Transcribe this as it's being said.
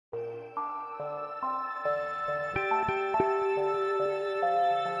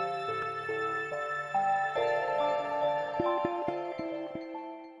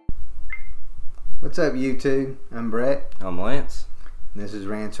What's up, YouTube? I'm Brett. I'm Lance. This is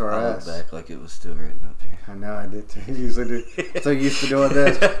Rants or I Us. looked back like it was still written up here. I know I did too. Usually do. So used to doing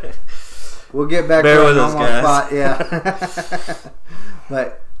this. We'll get back Bear to with our us, normal guys. spot.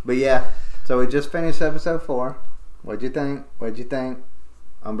 Yeah. but yeah. So we just finished episode 4. What'd you think?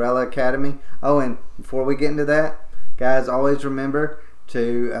 Umbrella Academy. Oh, and before we get into that, guys, always remember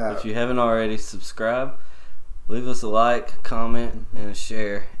to if you haven't already, subscribe. Leave us a like, comment, and a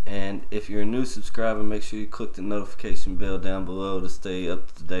share. And if you're a new subscriber, make sure you click the notification bell down below to stay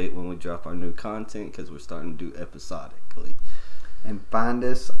up to date when we drop our new content, because we're starting to do episodically. And find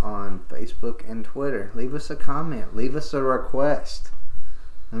us on Facebook and Twitter. Leave us a comment. Leave us a request.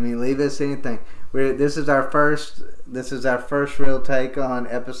 I mean, leave us anything. This is our first real take on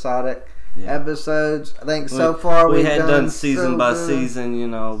episodic episodes. I think so far we we've had done season so by good.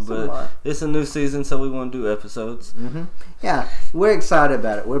 season, but it's a new season, so we want to do episodes. Mm-hmm. Yeah, we're excited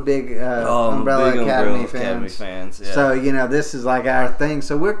about it. We're big Umbrella Academy fans. Yeah. So this is like our thing.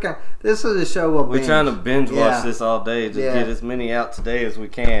 So this is a show we're trying to binge watch this all day to get as many out today as we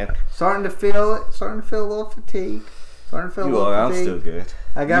can. Starting to feel a little fatigue. I'm still good.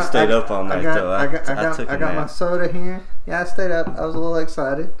 You stayed up all night though. I got my soda here. Yeah, I stayed up. I was a little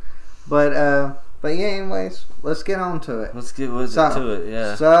excited. But yeah, anyways, let's get on to it. Let's get to it,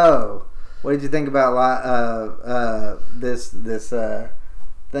 yeah. So, what did you think about this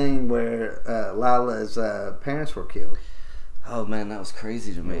thing where Lila's parents were killed? Oh man, that was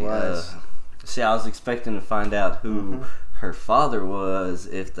crazy to me. It was. See, I was expecting to find out who her father was,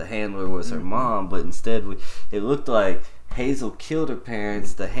 if the handler was her mom, but instead it looked like Hazel killed her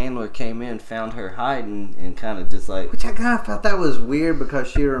parents. The handler came in, found her hiding, and kind of just like... Which I kind of thought that was weird, because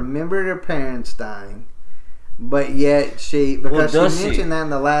she remembered her parents dying, but yet she mentioned that in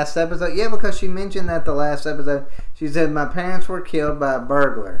the last episode. Yeah, because she mentioned that the last episode. She said, my parents were killed by a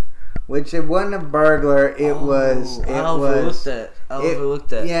burglar. Which it wasn't a burglar. I overlooked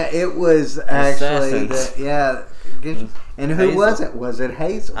that. Yeah, it was actually And who was it? Was it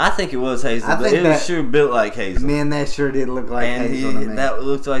Hazel? I think it was Hazel. It was sure built like Hazel. Man, that sure did look like Hazel to me. That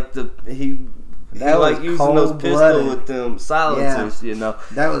looked like he like using those pistols with them silencers.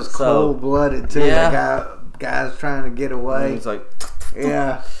 That was cold-blooded too. The guy's trying to get away. He's like,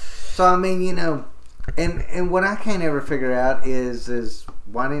 yeah. So I mean, and what I can't ever figure out is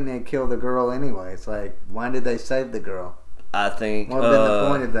why didn't they kill the girl anyway? It's like, why did they save the girl? I think what would have been the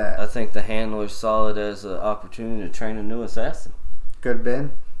point of that? I think the handler saw it as an opportunity to train a new assassin. Could have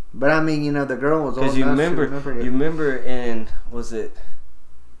been, but I mean, the girl was old enough. You remember in, was it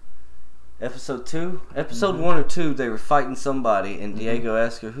episode 2? Episode 1 or 2, they were fighting somebody, and Diego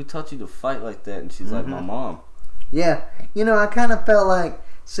asked her, "Who taught you to fight like that?" And she's like, "My mom." Yeah, I kind of felt like.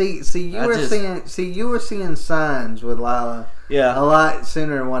 See, you were seeing signs with Lila. Yeah. A lot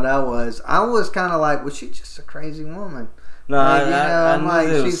sooner than what I was. I was kind of like, was she just a crazy woman? No, I knew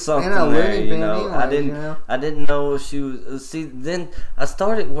there was something there. Anyways, I didn't know if she was. See, then I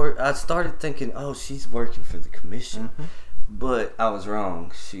started thinking, oh, she's working for the commission, but I was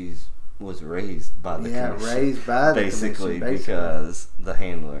wrong. She was raised by the commission. Raised by the commission, because the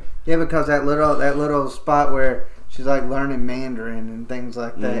handler. Yeah, because that little spot where she's like learning Mandarin and things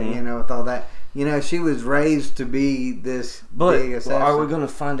like that, with all that. She was raised to be this big assassin. But are we going to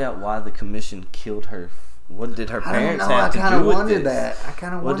find out why the commission killed her? What did her parents have to do with this? I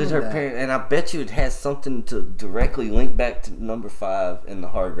kind of wondered that. What did her parents... And I bet you it has something to directly link back to number 5 in the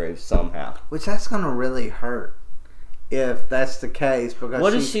Hargraves somehow. Which that's going to really hurt if that's the case,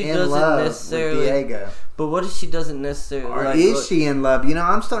 because she's in love with Diego. But what if she doesn't necessarily... Or is she in love?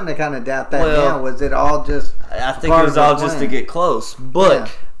 I'm starting to kind of doubt that now. Was it all just... I think it was all just to get close. But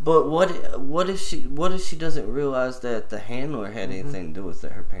what if she doesn't realize that the handler had anything to do with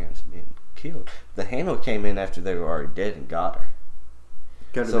her parents being killed? The handler came in after they were already dead and got her.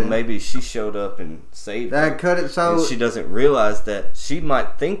 So maybe she showed up and saved her. And she doesn't realize that she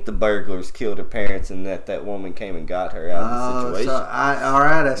might think the burglars killed her parents, and that woman came and got her out of the situation.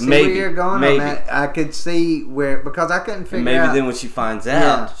 I see where you're going on that. I could see where, because I couldn't figure out. Maybe then when she finds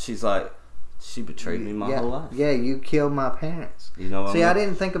out, she's like, she betrayed me my whole life. Yeah, you killed my parents. You know what I mean? I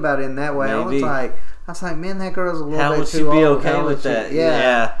didn't think about it in that way. Maybe. I was like, man, that girl's a little bit too old. How would she be okay with that?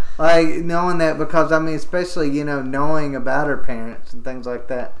 Yeah. Like, knowing that, because, especially, knowing about her parents and things like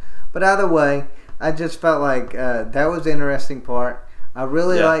that. But either way, I just felt like that was the interesting part. I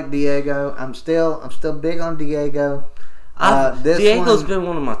really like Diego. I'm still big on Diego. Diego's been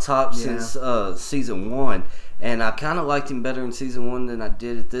one of my top since season 1. And I kind of liked him better in season 1 than I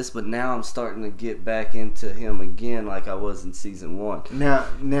did at this, but now I'm starting to get back into him again like I was in season 1. Now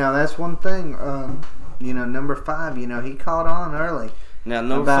that's one thing. Number 5, he caught on early. Now,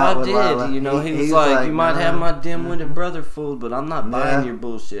 number 5 did. You know, he was like, you might have my dim-witted brother fooled, but I'm not buying your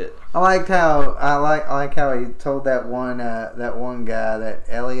bullshit. I like how he told that one guy, that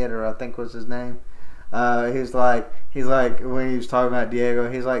Elliot, or I think was his name. He's like when he was talking about Diego,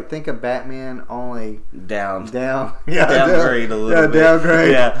 he's like, think of Batman only down, downgrade a little bit,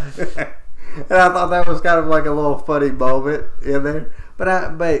 downgrade. Yeah. And I thought that was kind of like a little funny moment in there. But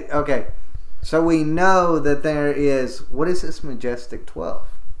okay, so we know that there is, what is this Majestic 12?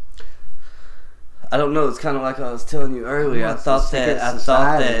 I don't know. It's kind of like I was telling you earlier. I thought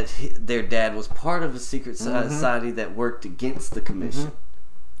that their dad was part of a secret society that worked against the commission.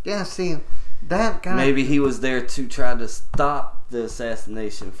 Yeah, see, that guy. Maybe he was there to try to stop the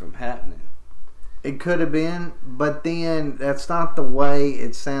assassination from happening. It could have been, but then that's not the way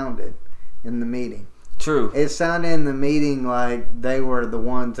it sounded in the meeting. True. It sounded in the meeting like they were the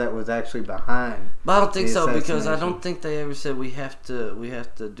ones that was actually behind. But I don't think so, because I don't think they ever said we have to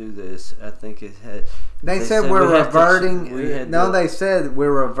do this. I think it had. They said we're reverting. They said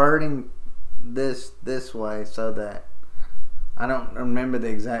we're reverting this way so that. I don't remember the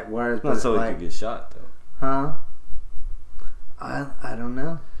exact words. Not so he could get shot, though. Huh? I don't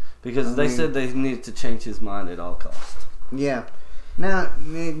know. Because they said they needed to change his mind at all costs. Yeah. Now,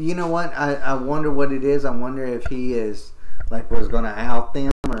 you know what? I wonder what it is. I wonder if he is, was going to out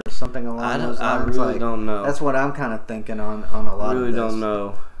them or something along those lines. I really don't know. That's what I'm kind of thinking on a lot of this. I really don't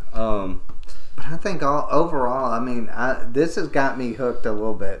know. But I think overall, I mean, this has got me hooked a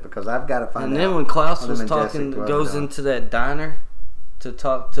little bit because I've got to find out. And then when Klaus was talking, goes into that diner to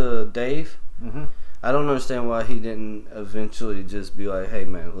talk to Dave, I don't understand why he didn't eventually just be like, hey,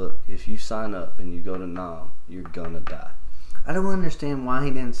 man, look, if you sign up and you go to Needham, you're going to die. I don't understand why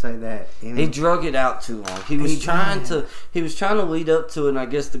he didn't say that. He drug it out too long. He was trying to lead up to it, and I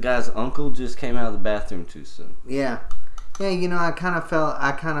guess the guy's uncle just came out of the bathroom too soon. Yeah. Yeah, you know, I kind of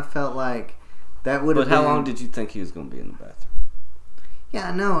felt like that would have been... But how long did you think he was going to be in the bathroom? Yeah,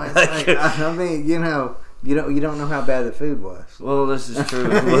 I know. It's I mean, you know, you don't know how bad the food was. Well, this is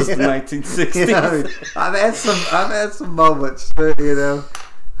true. It was the 1960s. You know, I've had some moments, you know.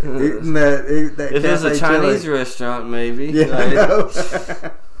 Eating that if it's a Chinese restaurant, maybe.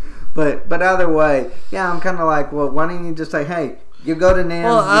 Yeah, but either way, yeah, I'm kind of like, well, why don't you just say, hey, you go to Needham.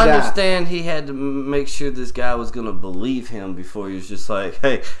 Well, I understand he had to make sure this guy was gonna believe him before he was just like,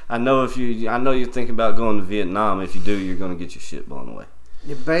 hey, I know you're thinking about going to Vietnam. If you do, you're gonna get your shit blown away.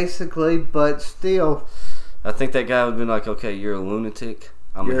 Yeah, basically, but still, I think that guy would have been like, okay, you're a lunatic.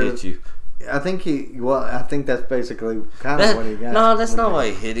 I'm gonna hit you. I think that's basically kind of what he got. No, that's not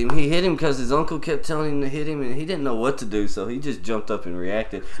why he hit him. He hit him because his uncle kept telling him to hit him, and he didn't know what to do, so he just jumped up and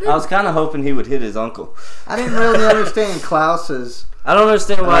reacted. I was kind of hoping he would hit his uncle. I didn't really understand Klaus's... I don't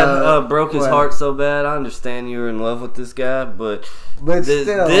understand why broke his heart so bad. I understand you were in love with this guy, but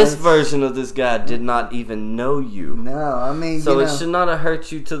still, this version of this guy did not even know you. No, I mean, so it should not have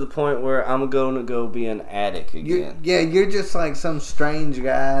hurt you to the point where I'm going to go be an addict again. You're just like some strange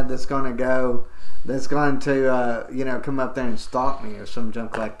guy that's going to come up there and stalk me or some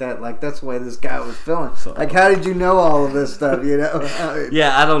junk like that. Like, that's the way this guy was feeling. So, like, how did you know all of this stuff, you know?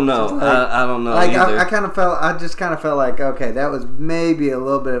 Yeah, I don't know. I don't know like, either. I just kind of felt like, okay, that was maybe a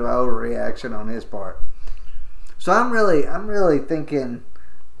little bit of an overreaction on his part. So I'm really thinking,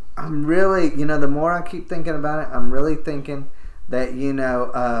 the more I keep thinking about it, I'm really thinking that,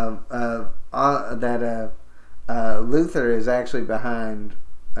 Luther is actually behind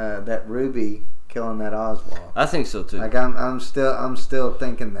that Ruby killing that Oswald. I think so too. Like I'm still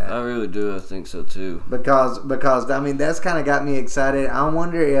thinking that. I really do. I think so too. Because I mean, that's kind of got me excited. I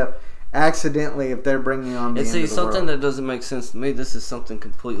wonder if accidentally they're bringing on the end of the something world. That doesn't make sense to me. This is something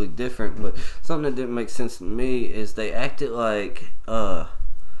completely different, but something that didn't make sense to me is they acted like the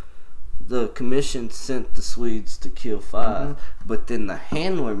commission sent the Swedes to kill 5, but then the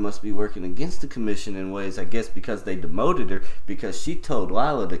handler must be working against the commission in ways, I guess, because they demoted her because she told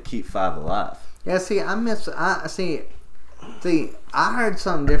Lila to keep 5 alive. Yeah, see, I heard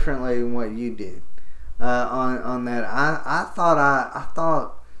something differently than what you did on that. I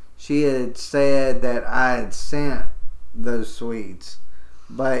thought she had said that I had sent those Swedes.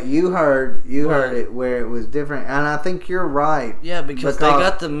 But you heard it where it was different, and I think you're right. Yeah, because they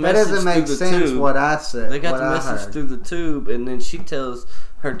got the message through the tube. That doesn't make sense what I said. They got the message through the tube, and then she tells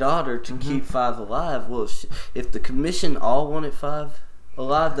her daughter to keep 5 alive. Well, if the commission all wanted 5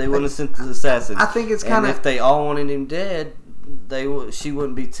 alive, they wouldn't have sent the assassin. I think it's kind of... if they all wanted him dead, she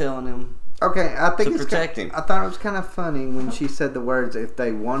wouldn't be telling him. Okay, I think to protect him. I thought it was kind of funny when she said the words, "If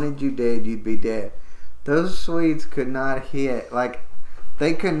they wanted you dead, you'd be dead." Those Swedes could not hit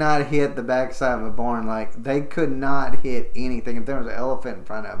they could not hit the backside of a barn. Like, they could not hit anything. If there was an elephant in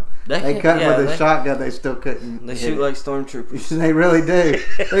front of them, they couldn't with a shotgun. They still couldn't. They shoot like stormtroopers. They really do.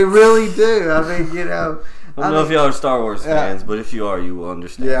 They really do. I mean, you know. I don't know if y'all are Star Wars fans, but if you are, you will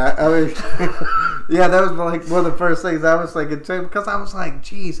understand. Yeah, I mean, yeah, that was like one of the first things I was thinking too, because I was like,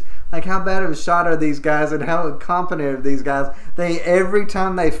 geez, like how bad of a shot are these guys, and how incompetent are these guys? Every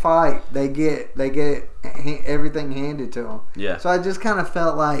time they fight, they get everything handed to them. Yeah. So I just kind of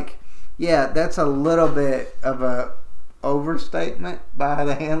felt like, yeah, that's a little bit of a overstatement by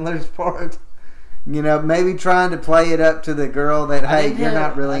the handler's part. You know, maybe trying to play it up to the girl that, hey, you're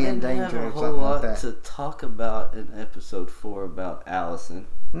not really in danger or something like that. I didn't have a whole lot to talk about in episode 4 about Allison.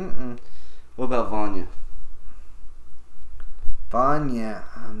 What about Vanya? Vanya,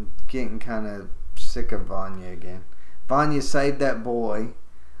 I'm getting kind of sick of Vanya again. Vanya saved that boy,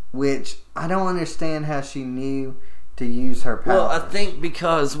 which I don't understand how she knew to use her powers. Well, I think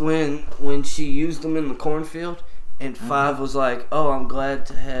because when she used them in the cornfield, and Five was like, "Oh, I'm glad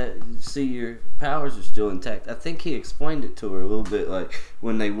to see your powers are still intact." I think he explained it to her a little bit, like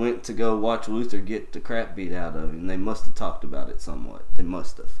when they went to go watch Luther get the crap beat out of him. They must have talked about it somewhat. They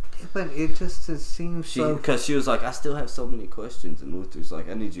must have. But it seems so. Because she was like, "I still have so many questions," and Luther's like,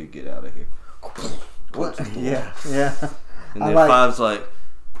 "I need you to get out of here." What? Yeah, yeah. And then Five's like,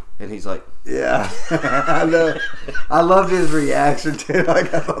 and he's like, yeah. I know. I loved his reaction to it.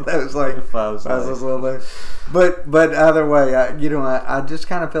 Like, I thought that was like, Five's like, little there. But either way, I just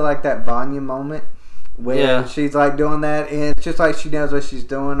kind of feel like that Vanya moment where she's like doing that, and it's just like she knows what she's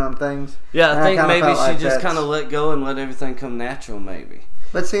doing on things. Yeah, I think maybe she just kind of let go and let everything come natural, maybe.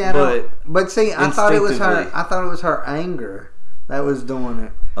 But see, I thought it was her. I thought it was her anger that was doing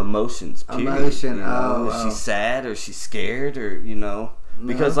it. Emotions. Period. Emotion. You know, is she sad or she's scared or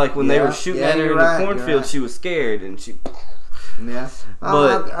Because like when they were shooting at her in the cornfield, she was scared and she. Yeah.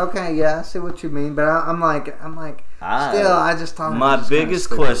 But okay, yeah, I see what you mean, but I'm like, still, I just thought. My biggest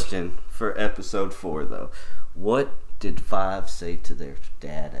question for episode 4, though, what did Five say to their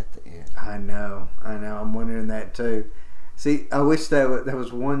dad at the end? I know. I'm wondering that too. See, I wish there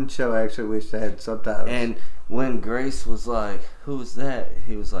was one show I actually wish they had subtitles. And when Grace was like, "Who was that?"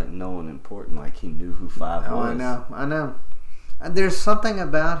 He was like, "No one important." Like he knew who Five was. I know. There's something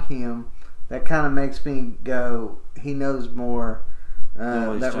about him that kind of makes me go, he knows more.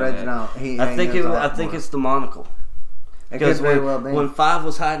 That Reginald, I think it's the monocle. Because when Five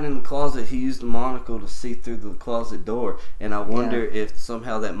was hiding in the closet, he used the monocle to see through the closet door, and I wonder if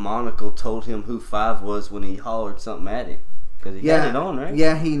somehow that monocle told him who Five was when he hollered something at him. Because he had it on, right?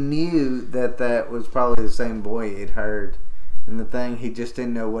 Yeah, he knew that was probably the same boy he'd heard, and the thing he just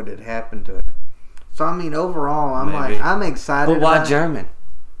didn't know what had happened to it. So I mean, overall, I'm excited. But why German?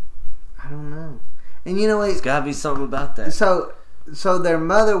 I don't know. And it's got to be something about that. So their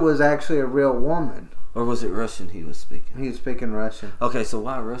mother was actually a real woman. Or was it Russian he was speaking? He was speaking Russian. Okay, so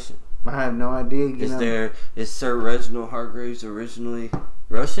why Russian? I have no idea. Is Sir Reginald Hargreaves originally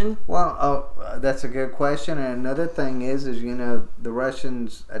Russian? Well, that's a good question. And another thing is the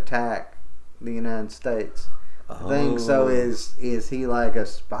Russians attack the United States. I think so. Is he like a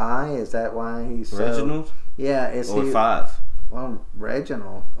spy? Is that why he's so... Reginald? Yeah. Or Five? Well,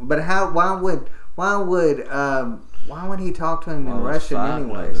 Reginald. But why would he talk to him in Russian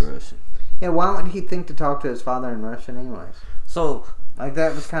anyways? Yeah, why would he think to talk to his father in Russian anyways? So, like,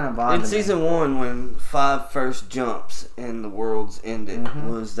 that was kind of odd. In season 1, when Five first jumps and the world's ended,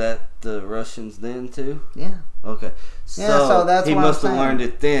 was that the Russians then too? Yeah. Okay. So that's he must have learned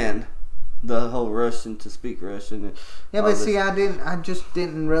it then. The whole Russian to speak Russian. Yeah, but see, I just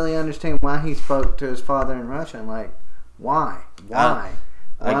didn't really understand why he spoke to his father in Russian. Like, why? Why?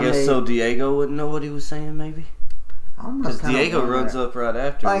 I guess so Diego wouldn't know what he was saying, maybe? Because Diego runs up right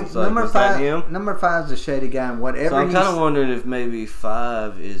after. Like, number 5, number 5's a shady guy, and whatever. So I'm kind of wondering if maybe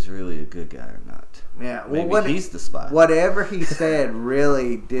 5 is really a good guy or not. Yeah, maybe he's the spy. Whatever he said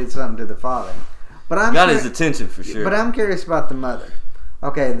really did something to the father. But I'm got his attention for sure. But I'm curious about the mother.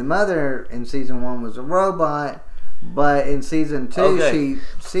 Okay, the mother in season 1 was a robot, but in season 2 she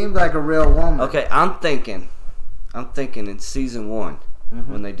seemed like a real woman. Okay, I'm thinking in season 1.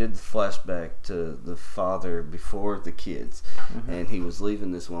 When they did the flashback to the father before the kids, and he was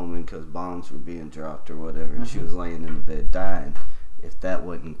leaving this woman because bombs were being dropped or whatever, and she was laying in the bed dying. If that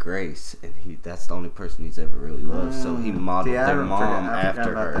wasn't Grace, and that's the only person he's ever really loved, so he modeled their mom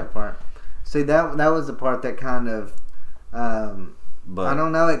after her. That part. See, that was the part that kind of, but I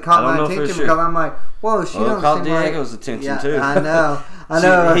don't know. It caught my attention because I'm like, whoa, she don't caught seem Diego's attention too. I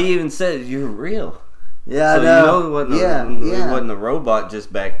know. He even said, "You're real." Yeah, so I know. You know he wasn't a robot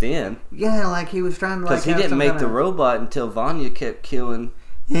just back then. Yeah, like he was trying to because he didn't make the robot until Vanya kept killing.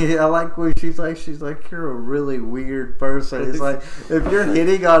 Yeah, I like when she's like, you're a really weird person. It's like, if you're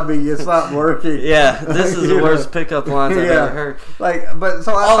hitting on me, it's not working. Yeah, this is the worst pickup lines I've ever heard. Like, but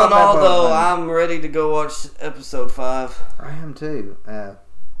so all in all, though, I'm ready to go watch episode 5. I am too.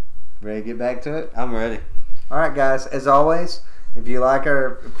 Ready to get back to it? I'm ready. All right, guys. As always, if you like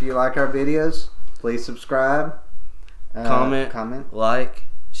our videos, please subscribe, comment, like,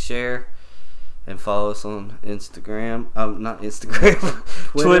 share. And follow us on Instagram. Not Instagram.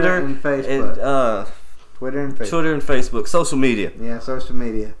 Twitter and Facebook. Twitter and Facebook. Social media. Yeah, social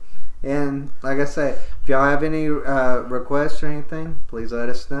media. And like I say, if y'all have any requests or anything, please let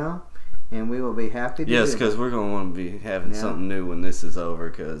us know, and we will be happy to. Yes, because we're gonna want to be having something new when this is over.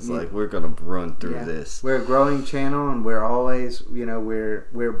 Because like we're gonna run through this. We're a growing channel, and we're always, we're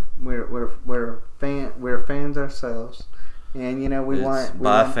fans ourselves. And we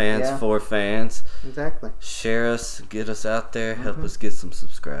want fans for fans. Exactly. Share us, get us out there, help us get some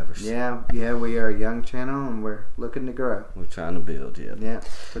subscribers. Yeah, we are a young channel and we're looking to grow. We're trying to build, Yeah.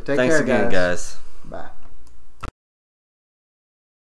 So take care, Thanks again, guys. Bye.